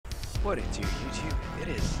What it do, YouTube? It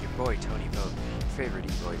is your boy Tony Vogue, your favorite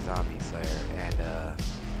e-boy zombie slayer, and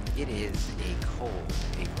it is a cold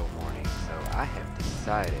April morning, so I have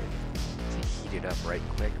decided to heat it up right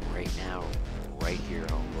quick, right now, right here,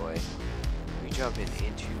 homeboy. We jumping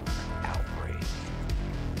into Outbreak.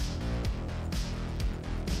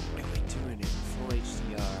 And we doing it full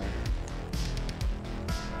HDR.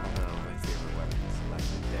 Although my favorite weapon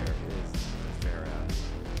selected there is the Farah. I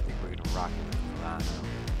think we're gonna rock it with Milano.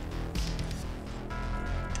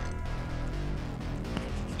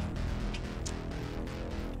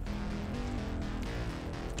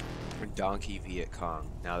 Donkey Viet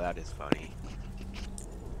Cong. Now that is funny.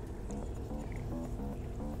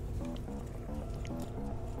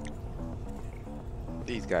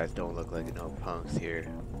 These guys don't look like no punks here.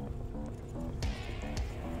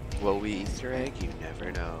 Will we Easter egg? You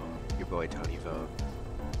never know. Your boy Tony Vogue.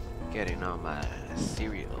 Getting on my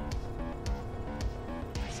cereal.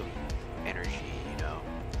 Some energy, you know.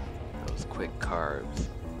 Those quick carbs.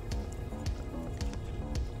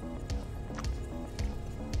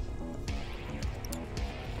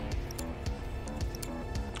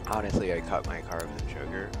 Honestly, I cut my carbs and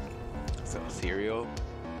sugar. So cereal,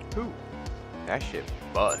 whoo, that shit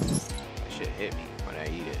busts. That shit hit me when I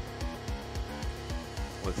eat it.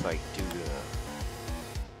 Looks like Duga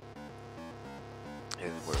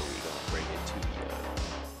is where we gonna bring it to ya.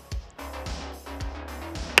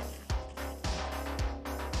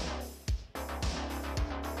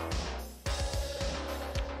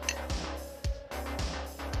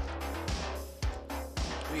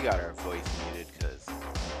 We got our voice muted because,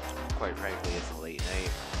 quite frankly, it's a late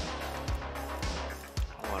night.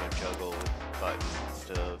 I want to juggle with buttons and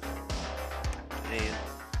stuff. And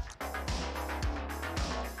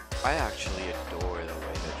I actually adore the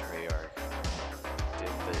way that Treyarch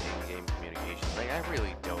did the in-game communications. Like, I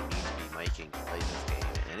really don't need to be miking to play this game,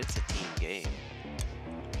 and it's a team game.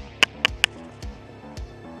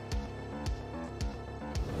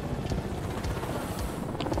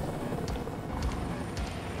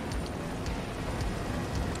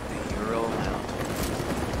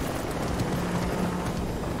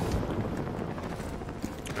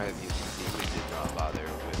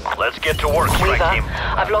 Let's get to work, Strike Team.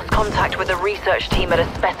 I've lost contact with the research team at a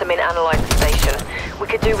specimen analyzer station. We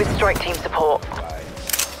could do with Strike Team support.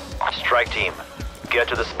 Strike Team, get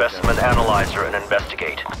to the specimen analyzer and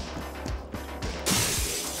investigate.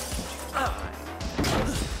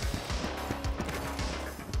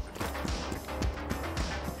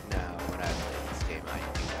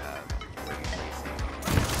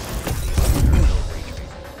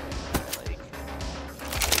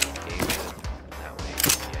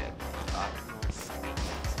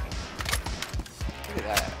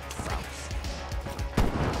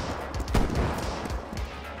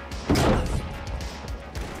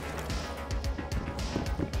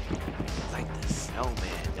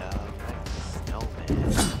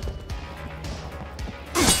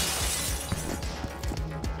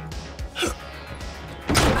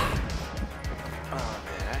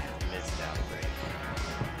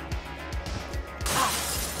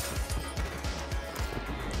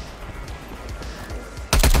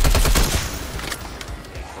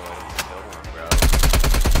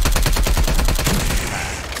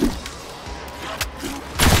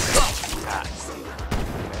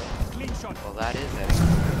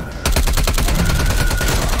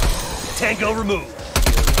 Tango removed.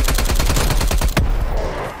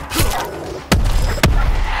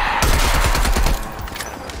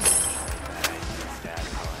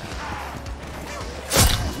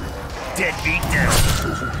 Deadbeat down.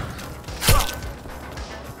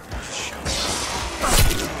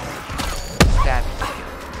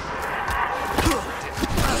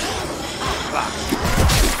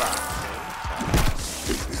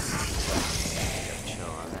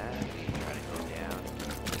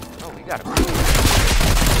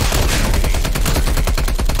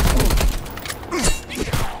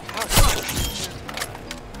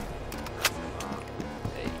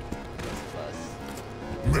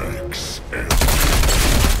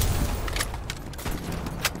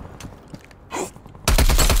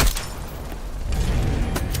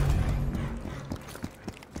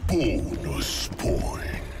 Bonus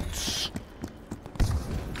points.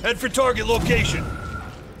 Head for target location.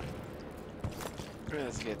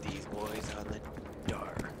 Let's get these boys on the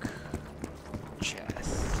dark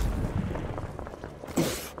chest.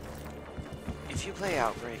 If you play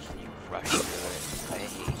Outbreak and you rush through it, I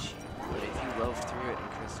hate you. But if you loaf through it in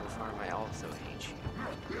Crystal Farm, I also hate you.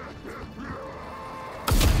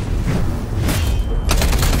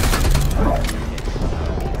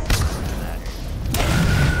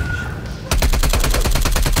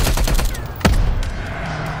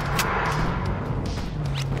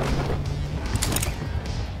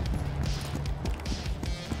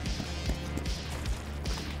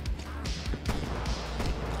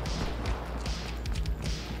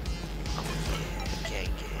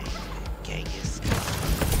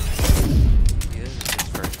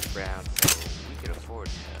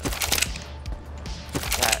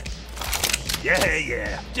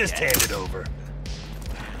 Yeah, just hand it over.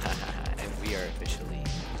 And we are officially,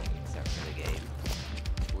 except for the game,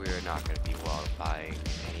 we're not going to be buying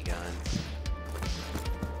any guns.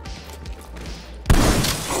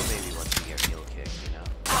 Well, maybe once we get real kicked, you know.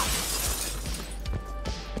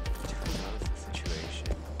 Who knows the situation?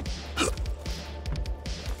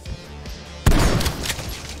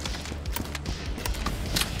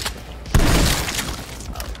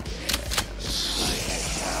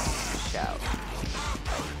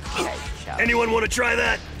 Anyone want to try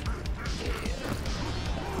that?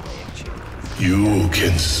 You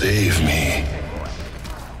can save me.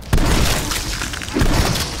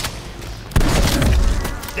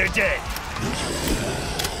 They're dead.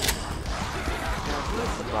 Now,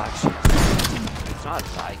 who's the black ship? It's not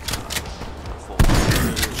Icon.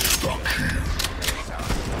 Stuck here.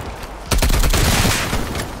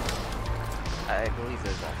 I believe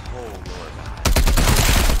there's a whole lore behind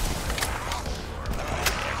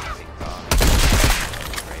everything zombie.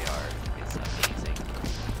 Treyarch is amazing.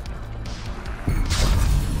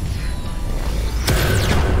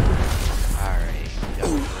 Alright,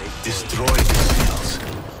 Destroy the seals.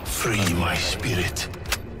 Free my spirit.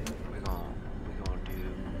 We're gonna do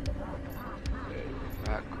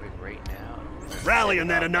right quick right now. Rally on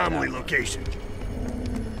that anomaly location. We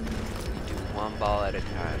do one ball at a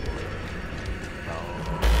time.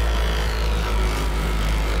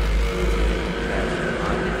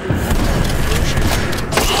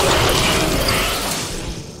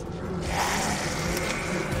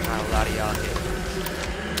 Not a lot of y'all get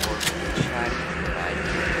chatty, but I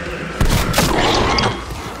do.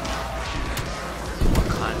 What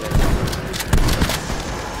kind of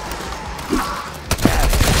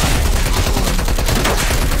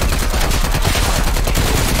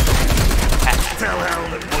Tell Hal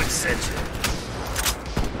that Wood sent you.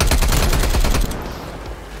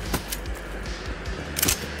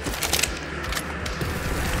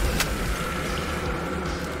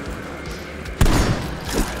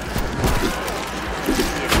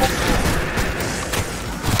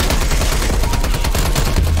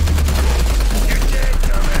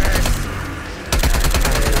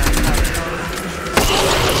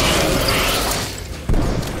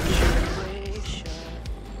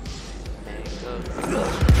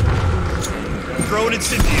 Throw an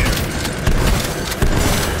incendiary.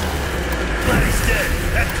 Bloody dead.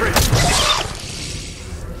 That prick.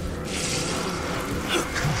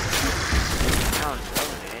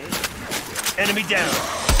 Enemy down.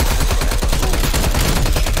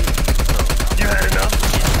 You had enough?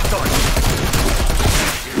 Done.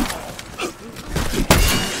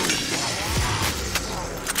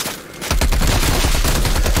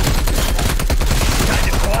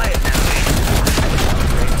 Kinda quiet now,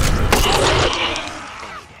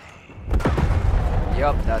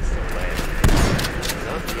 Yup, that's the way.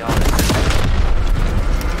 Those are y'all.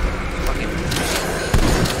 Fucking.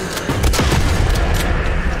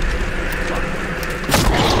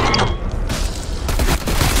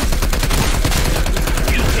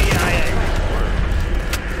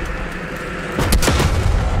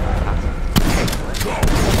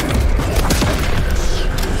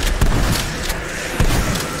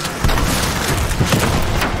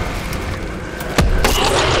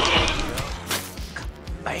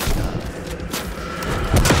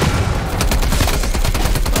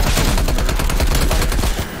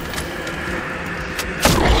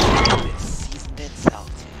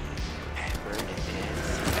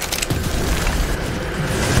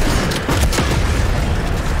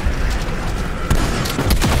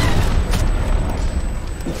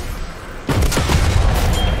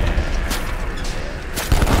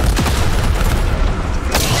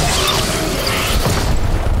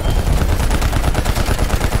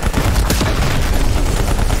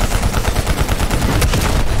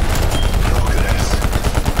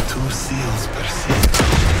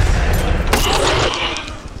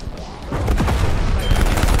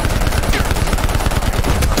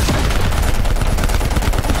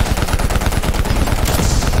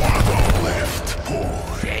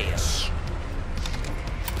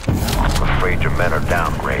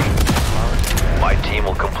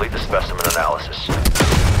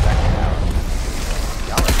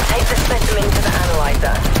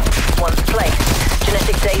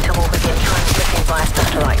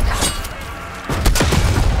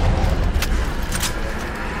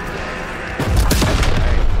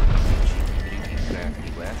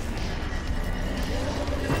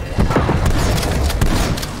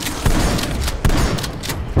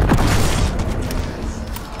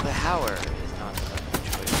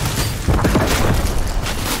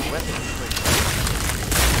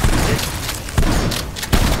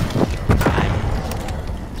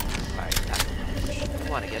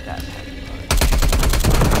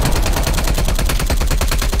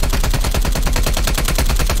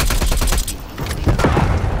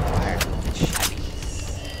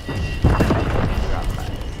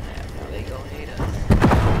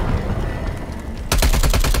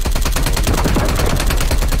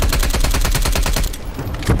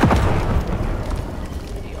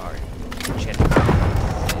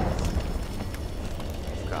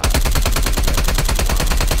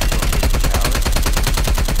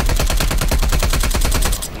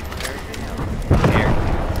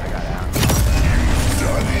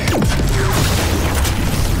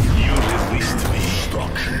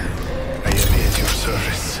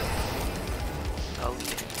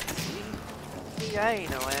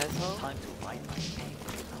 info.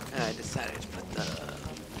 And I decided to put the...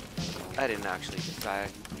 I didn't actually decide.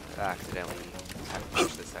 I accidentally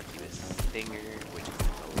pushed the succubus stinger, which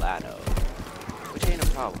is Milano. Which ain't a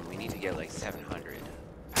problem. We need to get like 700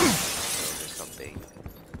 or something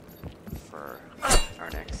for our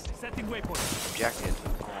next objective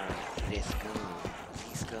on this gun.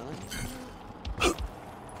 This gun?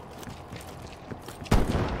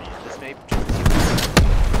 This may just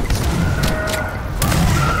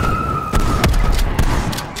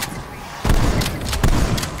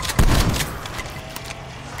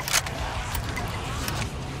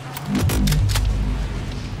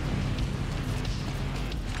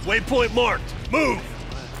Waypoint marked. Move! I'm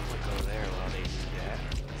gonna go there while they do that.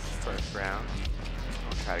 First round.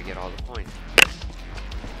 I'll try to get all the points.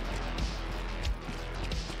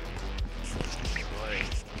 Boy.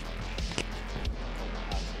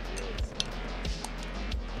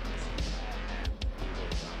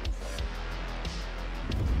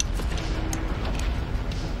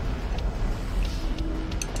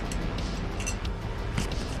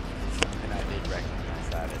 And I did recognize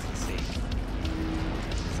that as a safe.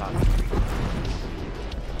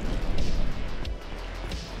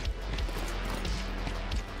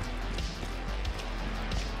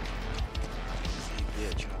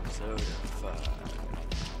 Bitch, I'm certified.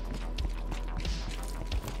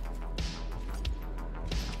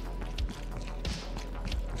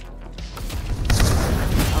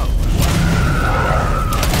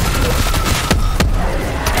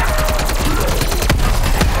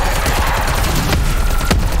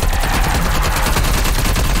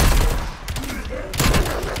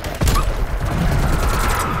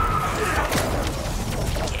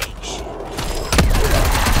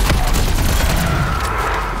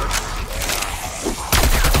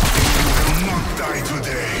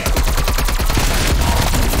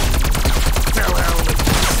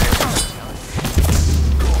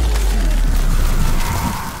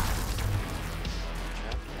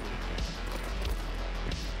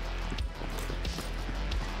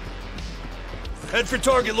 Head for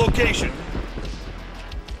target location.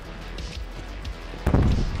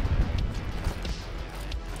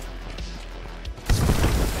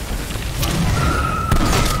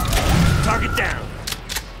 Target down.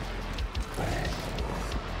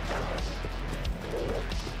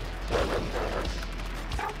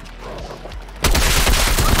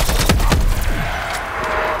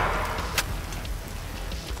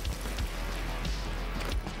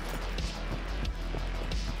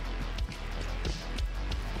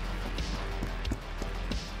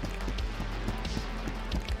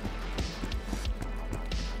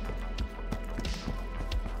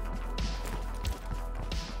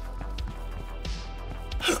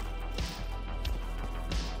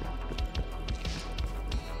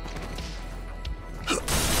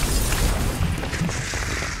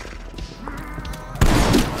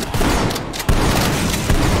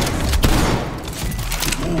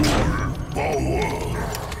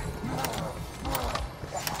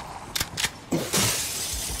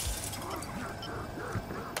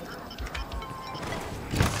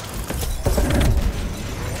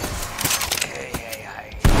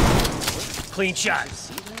 Clean shot. Did you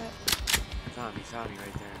see that? Zombie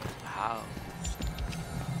right there. How?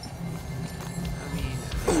 I mean,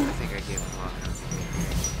 I think I gave him long enough to get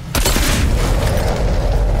here.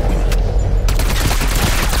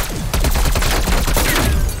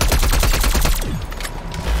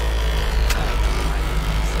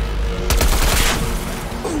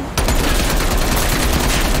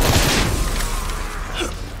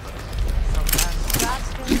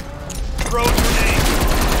 Throw grenade.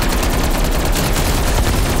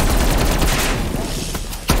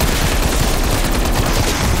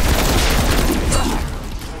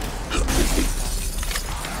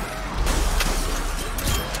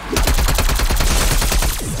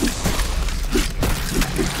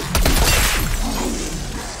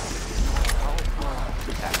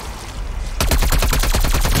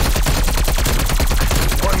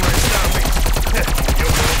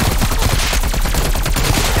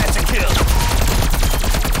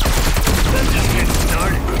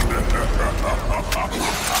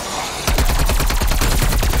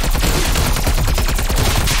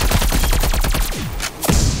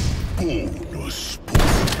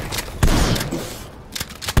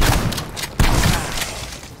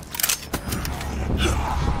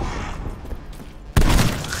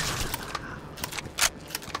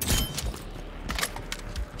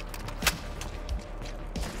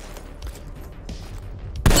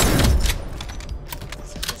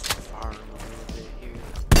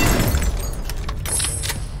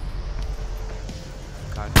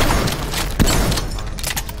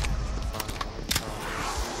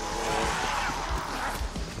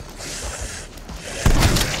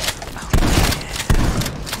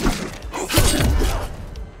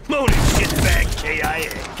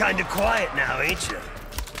 quiet now, ain't you?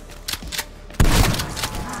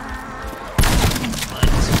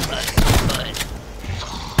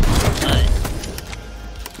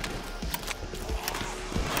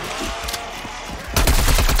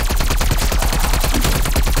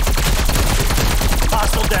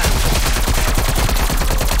 Hostile down.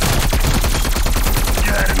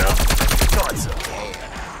 You had enough? Thought so.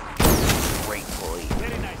 Great boy.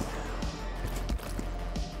 Very nice.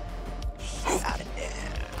 Out of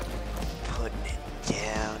there. Putting it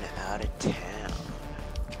down, out of town.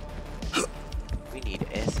 We need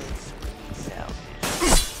essence, we need salvage.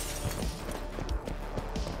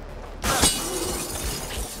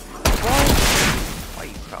 Why are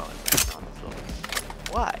you crawling back on the floor?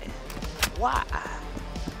 Why? Why?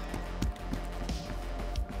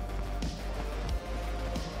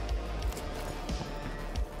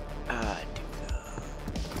 Duga.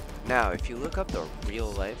 Now, if you look up the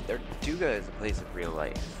real life, Duga is a place of real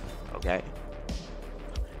life, okay?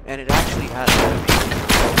 And it actually has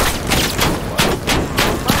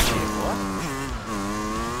what?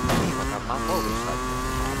 Look at my motorcycle,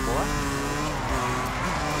 boy.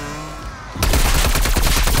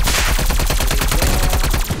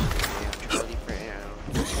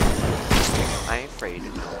 I ain't afraid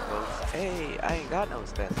of no folks. Hey, I ain't got no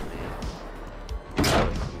specimen.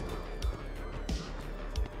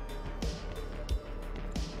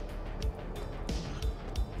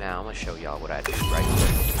 Now I'm gonna show y'all what I do right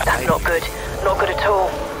quick. That's not good. Not good at all.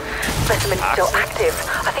 Specimen's still active.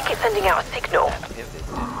 I think it's sending out a signal.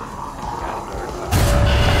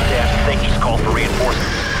 Dash think he's called for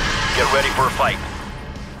reinforcements. Get ready for a fight.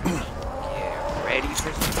 Yeah, ready for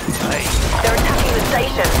some fight. They're attacking the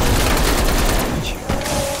station.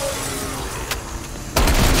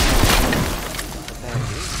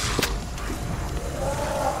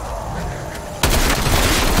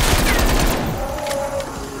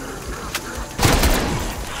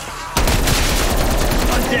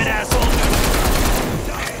 Dead asshole.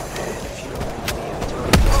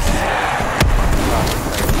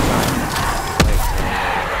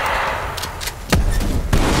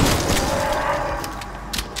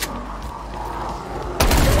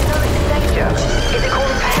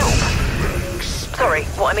 Sorry,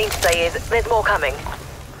 what I mean to say is, there's more coming.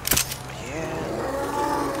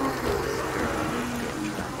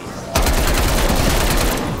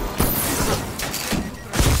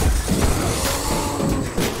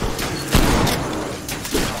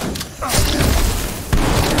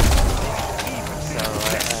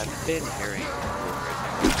 Been hearing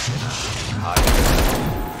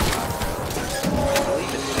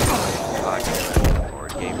or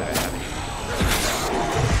game that I haven't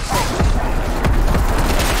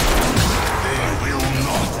They will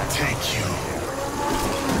not take you.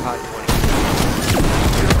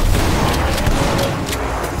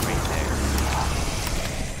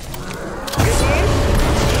 Good news?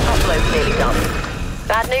 Upload nearly done.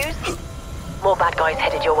 Bad news? More bad guys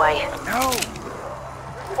headed your way. No!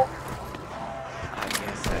 I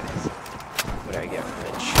guess that is what I get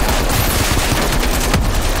from the chat.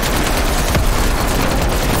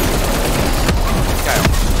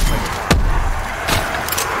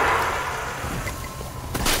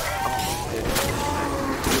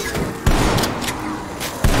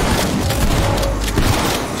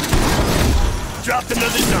 Dropped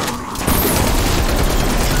another zombie.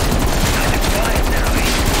 Kinda quiet now,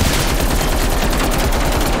 ain't you?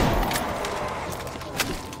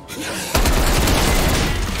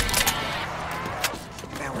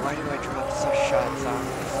 Man, why do I drop such shots on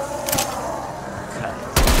this?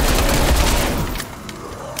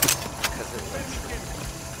 Because it looks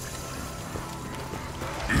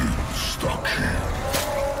Stuck.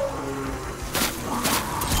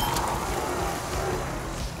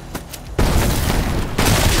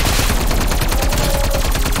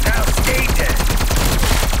 Now stay dead.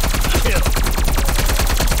 Kill.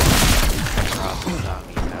 probably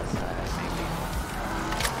zombies outside, maybe.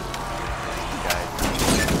 You guys.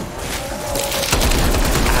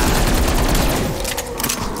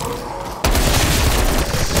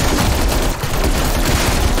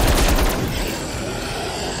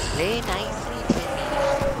 Play nicely, Timmy.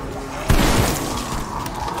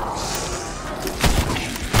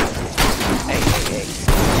 Hey.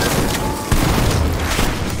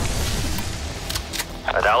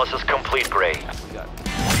 Analysis complete, Gray. We got...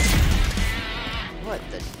 What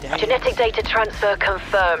the damn? Genetic data transfer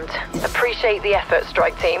confirmed. Appreciate the effort,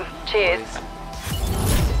 strike team. Cheers.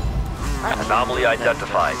 Anomaly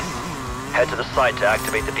identified. Head to the site to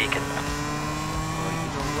activate the beacon.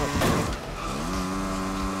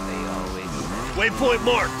 They always Waypoint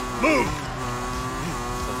marked. Move.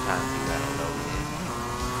 sometimes you gotta load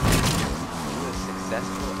in.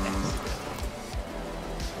 successful exit.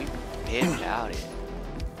 We've been about it.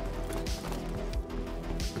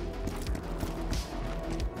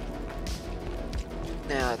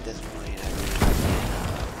 Now at this point, I really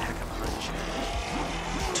pack a punch in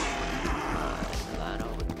Milano,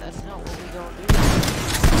 but that's not what we gonna do.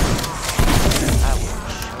 I will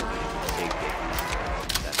show you big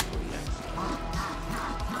successful exit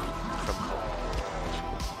from home.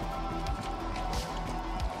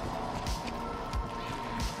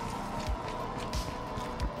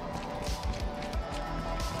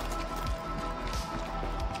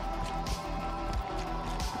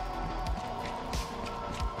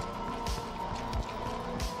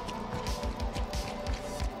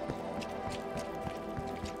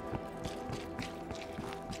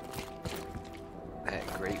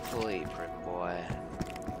 Grateful apron, boy.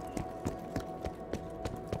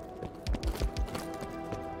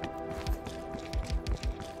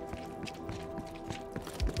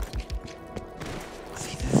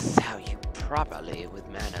 See, this is how you properly, with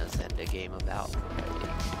manners, end a game of Outbreak.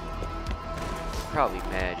 Probably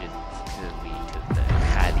mad just because we took the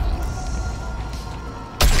Haddies.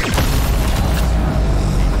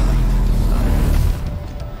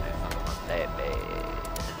 That bad.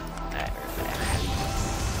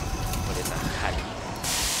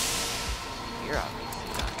 You're obviously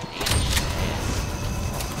not Canadian.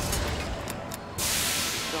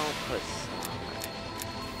 Don't put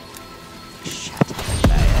shut up,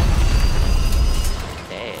 man.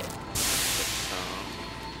 Dead. Put some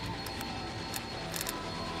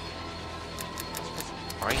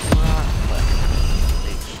brain rock, but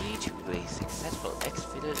the key to a successful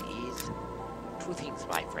exfil is two things,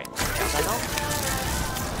 my friend.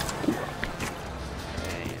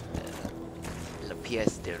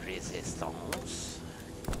 Pièce de résistance.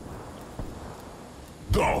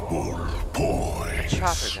 Double A points.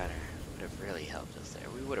 chopper gunner would have really helped us there.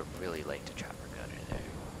 We would have really liked a chopper gunner there.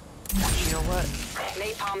 But you know what?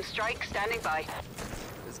 Napalm strike standing by.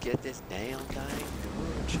 Let's get this damn thing.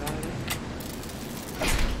 Try it.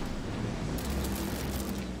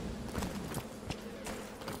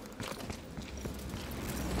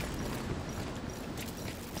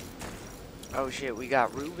 Oh shit, we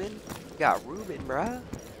got Ruben? Got Ruben, bruh.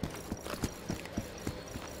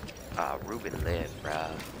 Ruben lived,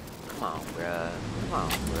 bruh. Come on, bruh. Come on,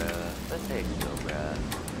 bruh. Let's take it, bruh.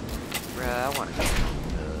 Bruh, I wanna go home,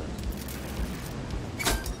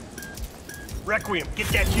 Requiem, get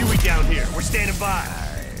that Huey down here. We're standing by.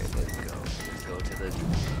 Alright, let's go. Let's go to the...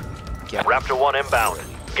 Raptor 1 inbound.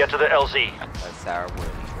 Get to the LZ. That's our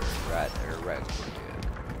whirly bird right there, right there.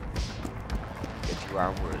 Get to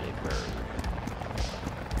our whirly bird.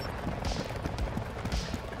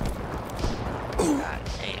 God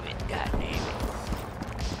damn it, god damn it.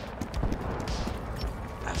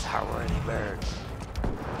 That's our whirly bird.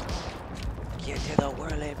 Get to the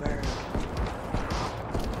whirly bird.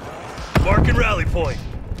 Mark and rally point.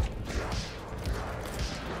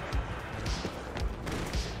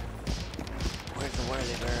 Where's the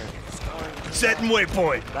whirly bird? Setting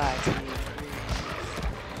waypoint. Bye, team.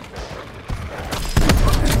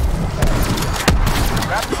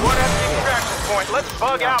 Raptor 1 at the extraction point. Let's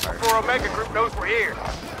bug out before Omega Group knows we're here. We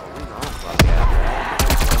gonna bug out, right?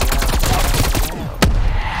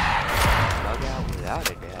 Bug out without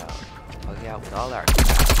a doubt. Bug out with all our doubt.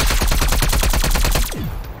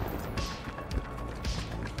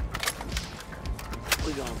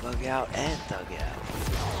 We gonna bug out and thug out.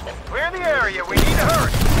 Clear the area. We need to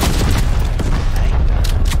hurry.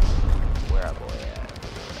 Where our boy at?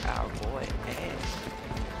 Our boy at?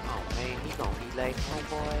 Oh man, he gonna be late,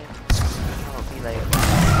 homeboy. He gonna be late.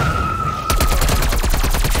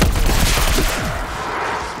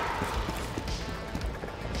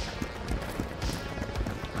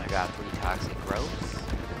 I got 3 toxic ropes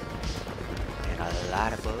and a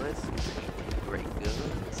lot of bullets. Great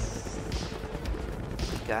goods.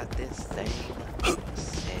 We got this thing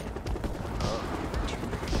set up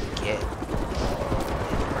to get.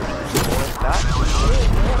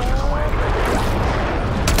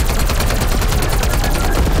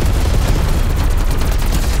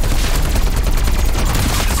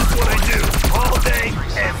 This is what I do. All day,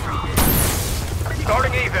 every day.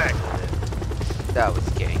 Starting evac. That was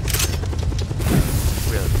gang.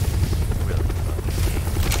 Really, really fucking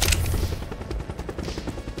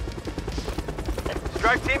gang.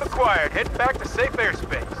 Strike team acquired. Heading back to safe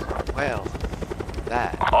airspace. Well,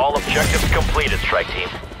 that All objectives completed, strike team.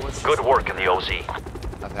 was Good work in the OZ.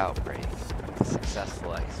 of Outbreak.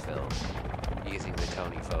 Successful exfil using the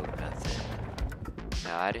Tony Folk method.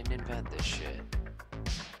 Now, I didn't invent this shit,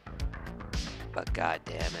 but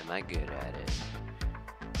goddamn, am I good at it.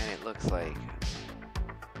 And it looks like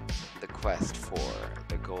quest for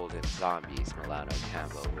the golden zombies Milano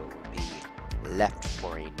Camo will be left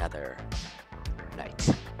for another night,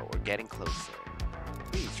 but we're getting closer.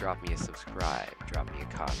 Please drop me a subscribe, drop me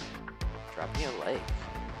a comment, drop me a like.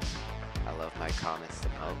 I love my comments the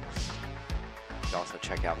most. You can also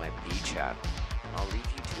check out my B channel. I'll leave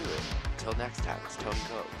you to it. Until next time, it's Tony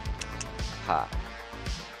Vogue. Ha.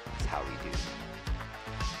 That's how we do.